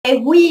Okay,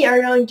 we are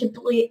going to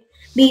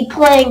be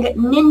playing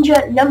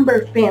Ninja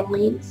Number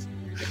Families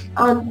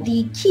on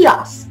the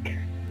kiosk.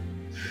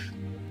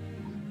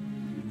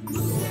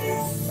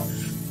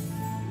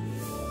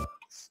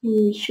 So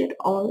we should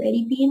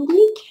already be in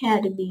the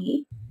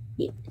academy.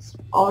 It's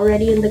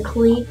already in the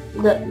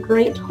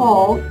Great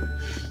Hall.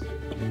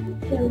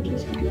 So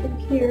just click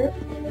here.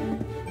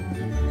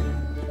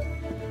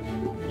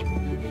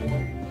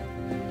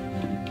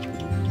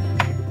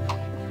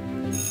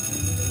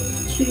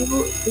 To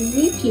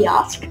the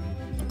kiosk.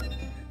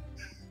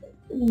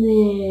 And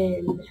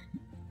then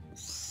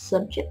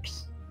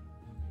subjects.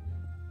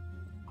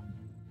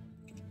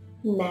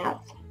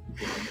 Math.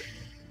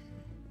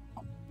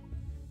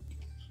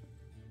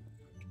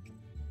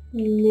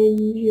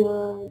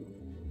 Ninja.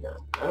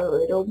 Oh,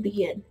 it'll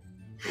be in.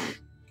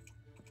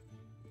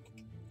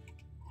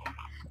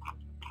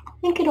 I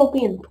think it'll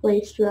be in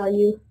place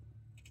value.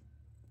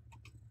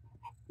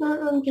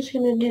 I'm just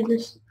gonna do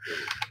this.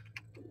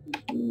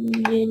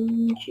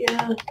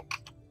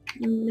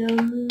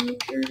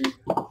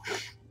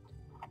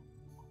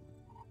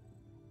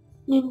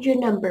 Ninja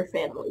Number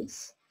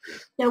Families.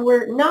 Now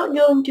we're not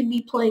going to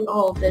be playing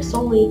all of this,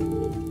 only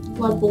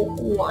level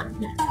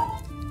 1,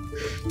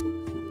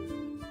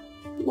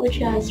 which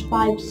has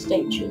 5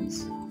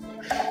 stages.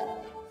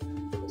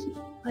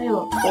 I am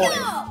a boy.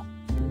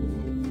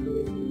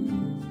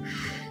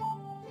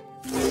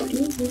 Let's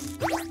do this.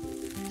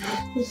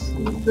 This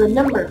is the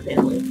number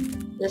family.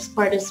 This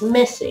part is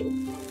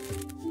missing.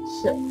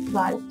 So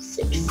 5,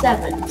 6,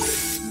 7.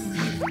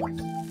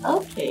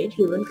 Okay,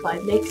 2 and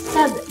 5 make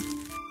 7.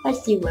 I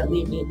see what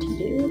we need to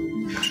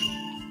do.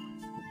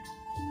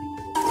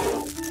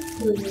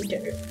 We need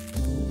to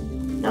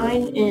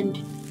 9 and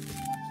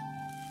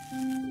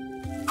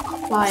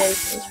 5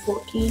 is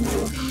 14.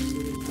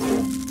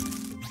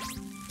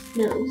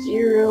 No,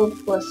 0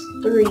 plus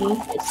 3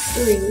 is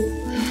 3.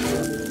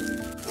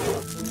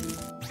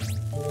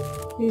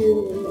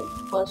 2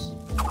 plus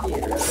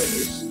 0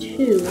 is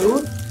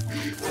 2.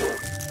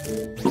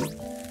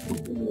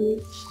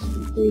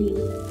 3,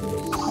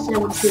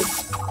 17.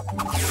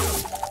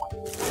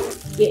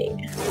 Yeah.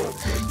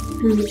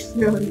 I'm just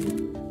throwing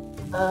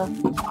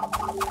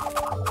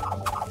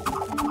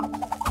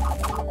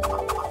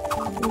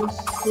let's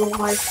go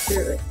right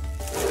through it.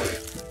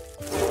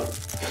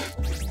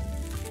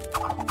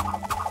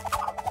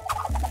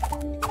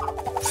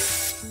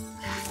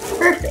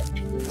 Perfect.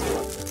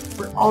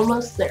 We're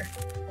almost there.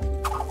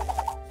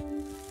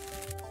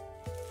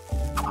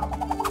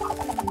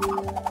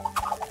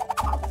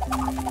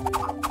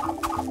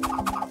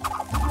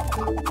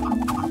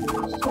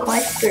 So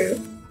right through.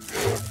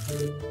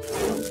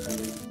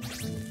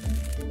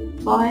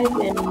 5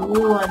 and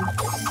 1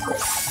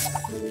 is 6.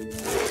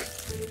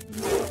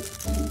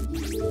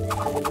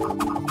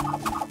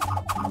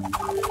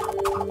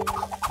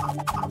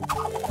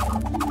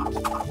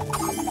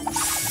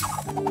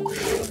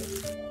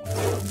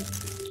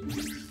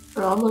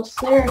 We're almost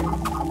there. 7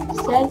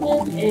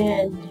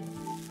 and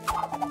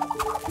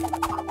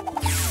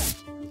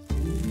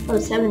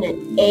 7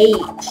 and 8.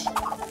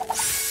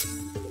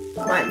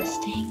 My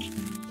mistake.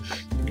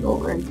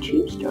 Oh, earn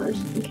 2 stars.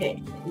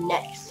 Okay,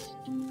 next.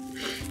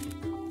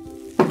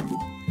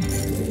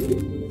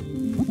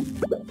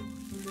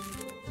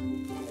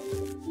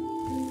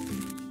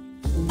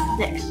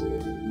 Next.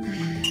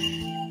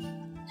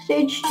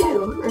 Stage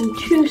 2, earn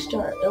 2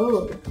 stars.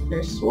 Oh,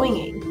 they're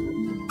swinging.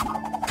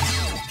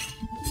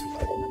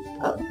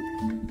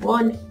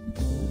 1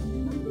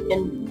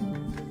 and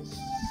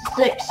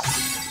 6.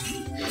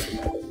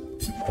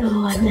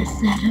 Oh, I messed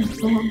that up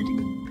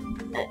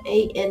bad.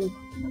 8 and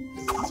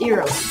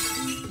 0.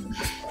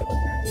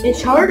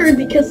 It's harder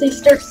because they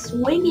start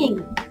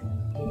swinging.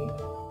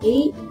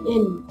 8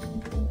 and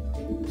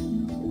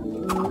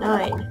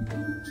 9.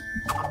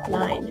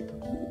 9.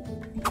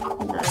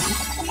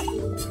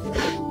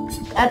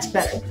 That's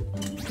better.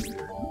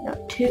 No,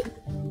 2.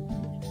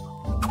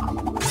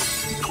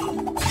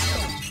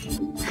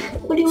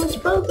 What do you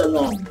want both of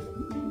them?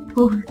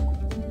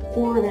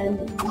 4 and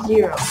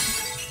 0.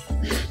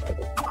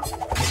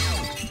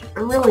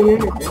 I'm really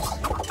good at this.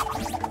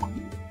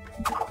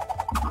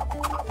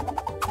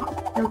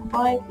 Now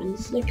 5 and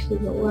 6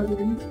 is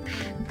 11.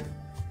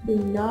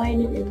 And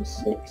 9 and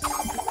 6.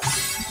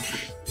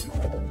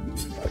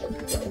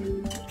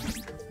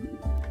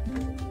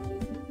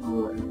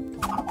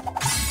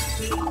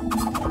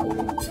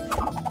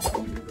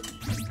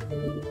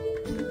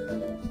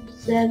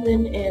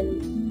 7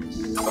 and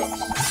 6.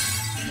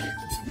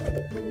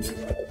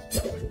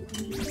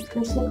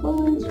 This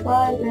includes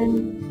 5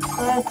 and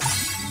 5.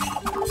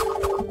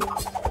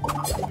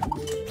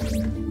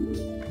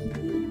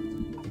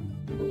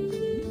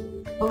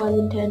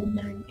 11, 10,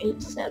 9,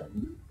 8,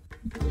 7.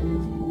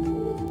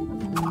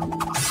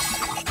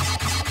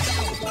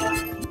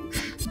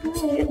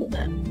 Look at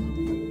that.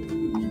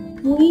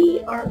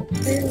 We are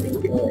very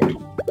good.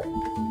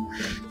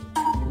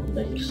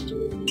 Next.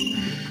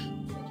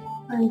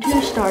 Earn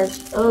 2 stars.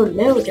 Oh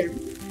no, they're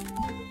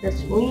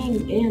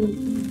swinging and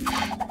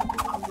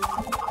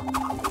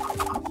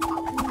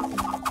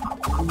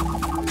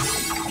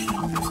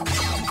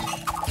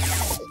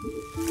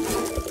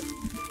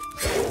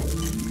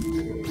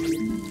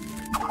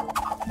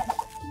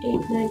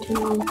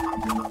until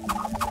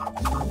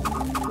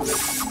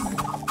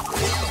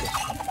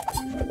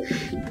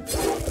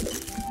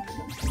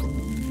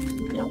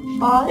now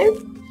 5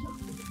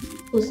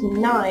 plus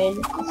 9 is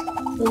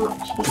 14.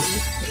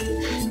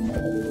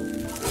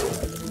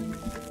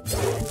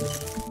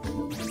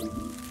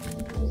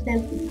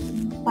 Then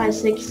 5,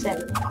 6,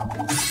 7.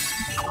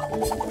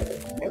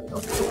 There we go.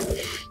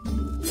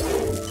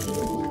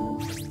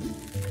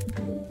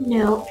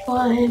 Now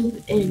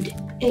 5 and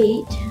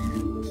 8,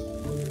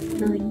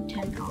 9,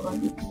 10,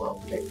 11,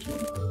 12, 13,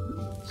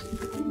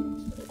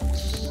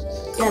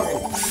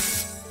 7.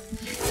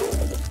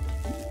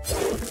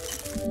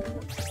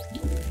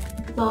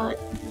 But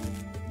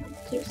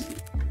 6,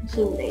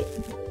 7, 8.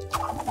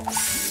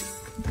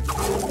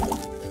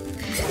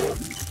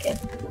 Okay.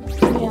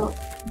 Now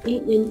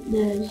 8 and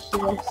there's a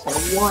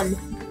 1.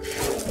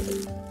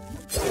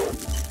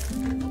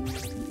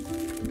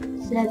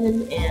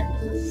 7 and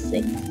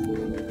 6.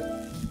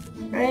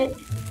 Right?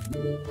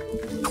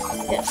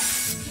 Yes.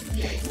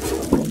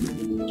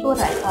 That's what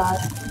I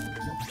thought.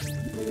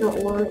 No,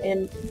 1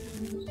 and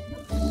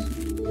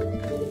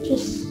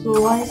just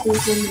slices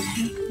them in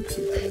half.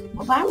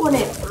 Well, that one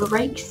it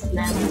breaks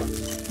them,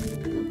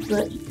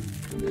 but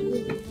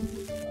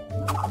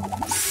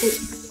it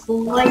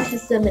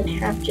slices them in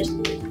half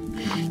just this.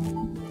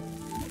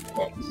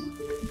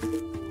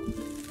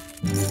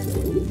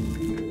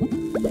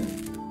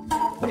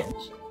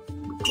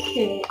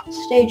 Okay,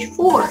 stage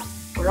 4.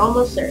 We're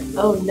almost there.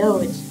 Oh no,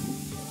 it's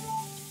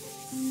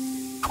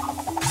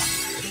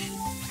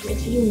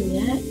doing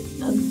that.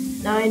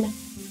 9.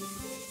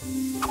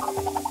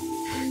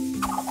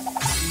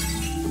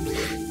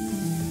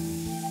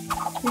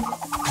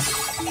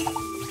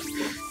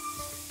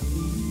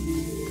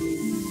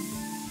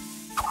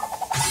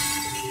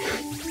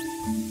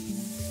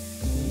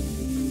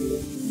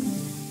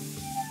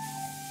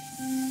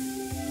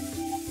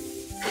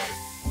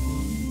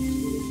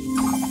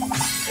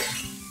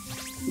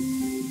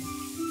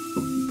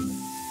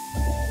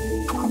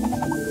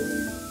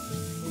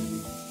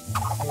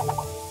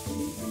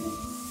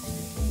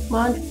 Come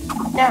on,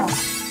 now.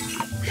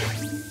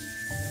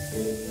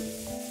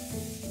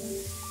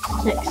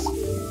 6.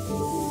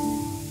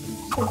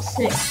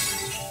 6.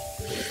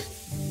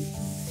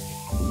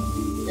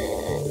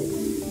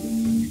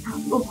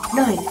 Oh,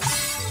 9.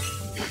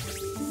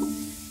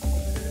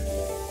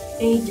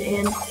 8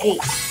 and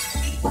 8.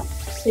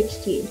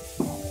 16.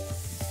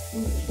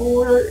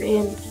 4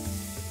 and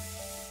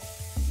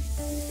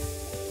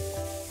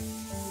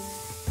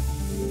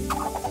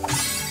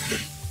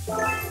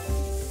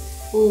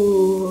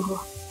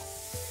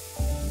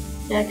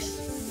 6.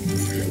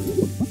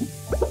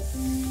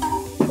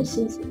 This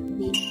is the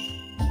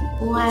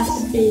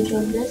last stage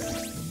of this.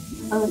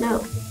 Oh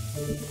no.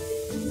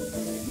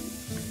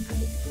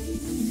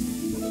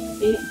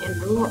 8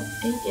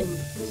 and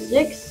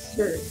 6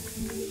 or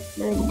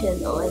 9,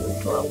 10,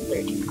 11, 12,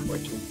 13,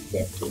 14,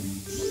 15,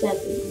 7.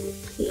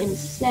 8 and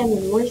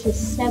 7. Where's the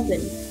 7?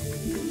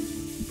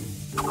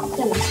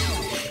 7.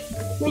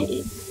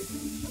 Wait.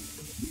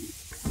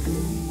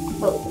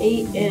 Oh,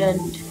 8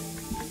 and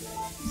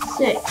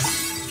 6.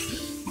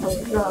 Oh,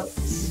 wrong.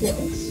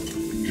 6.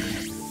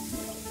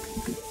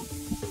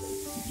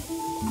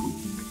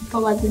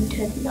 11,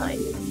 10, 9.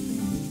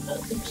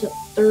 There's a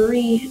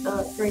 3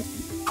 right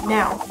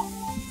now.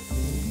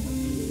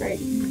 Right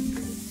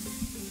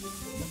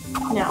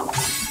now.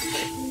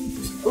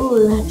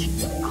 Ooh, that's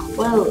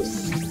close.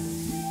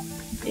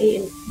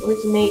 8 and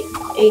where's an 8?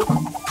 8.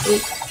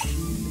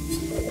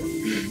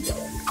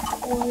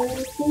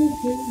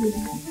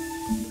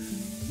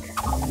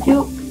 2.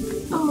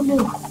 Oh no.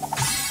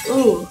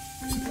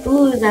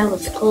 Ooh, that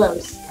was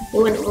close. It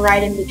went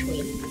right in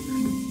between.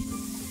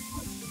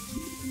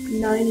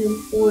 9 and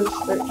 4 is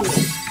 13.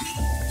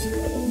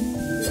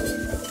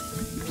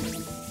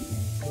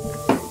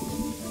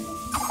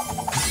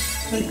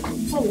 I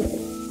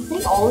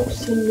think all of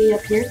it's gonna be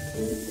up here.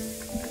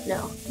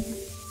 No.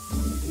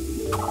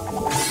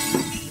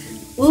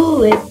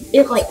 Ooh,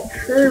 it like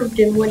curved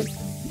and went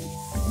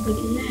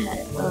like that.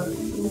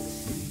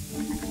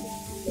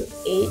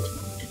 8.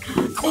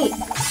 8.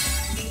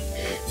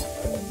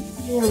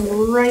 Yeah,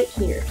 right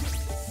here.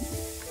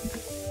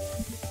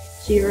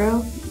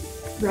 0.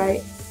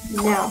 Right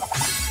now.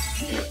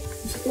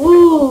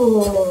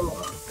 Ooh.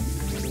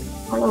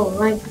 I don't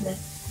like that.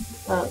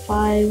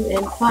 5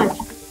 and 5.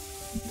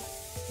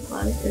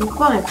 5 and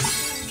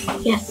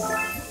 5. Yes,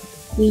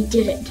 we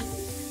did it.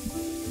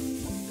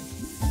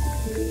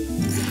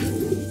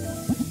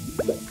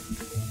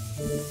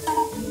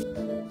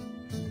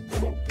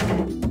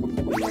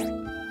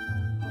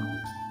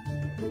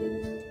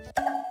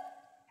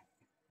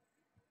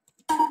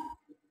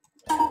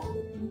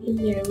 And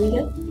there we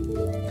go.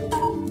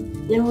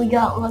 Then we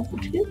got level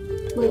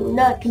 2. We're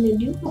not gonna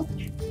do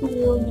much.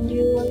 We're gonna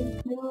do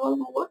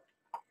level 1.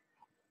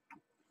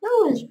 That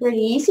was pretty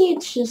easy.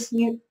 It's just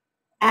you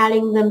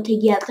adding them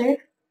together,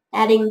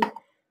 adding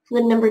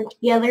the number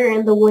together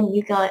and the one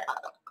you got,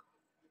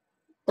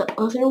 the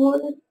other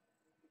one,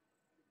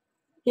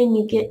 and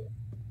you get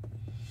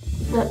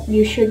But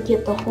you should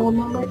get the whole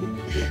number.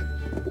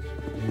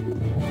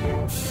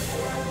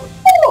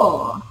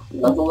 Oh,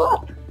 level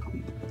up.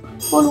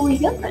 What do we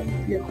got?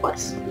 Your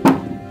quest.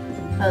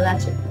 Oh,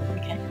 that's it.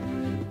 Okay.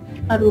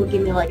 How do it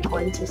give me like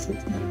coins or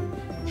something?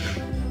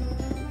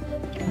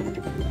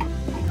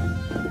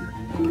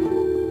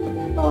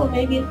 Oh,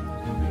 maybe.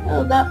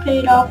 Oh, that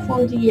paid off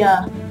for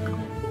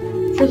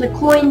the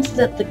coins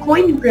that the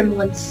coin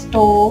gremlin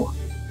stole.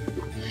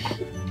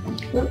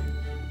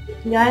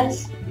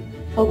 Guys,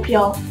 hope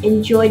y'all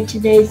enjoyed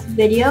today's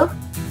video.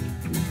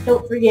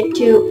 Don't forget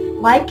to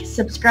like,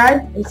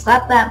 subscribe, and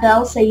slap that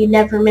bell so you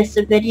never miss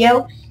a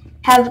video.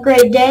 Have a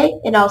great day,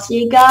 and I'll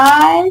see you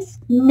guys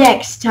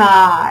next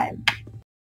time.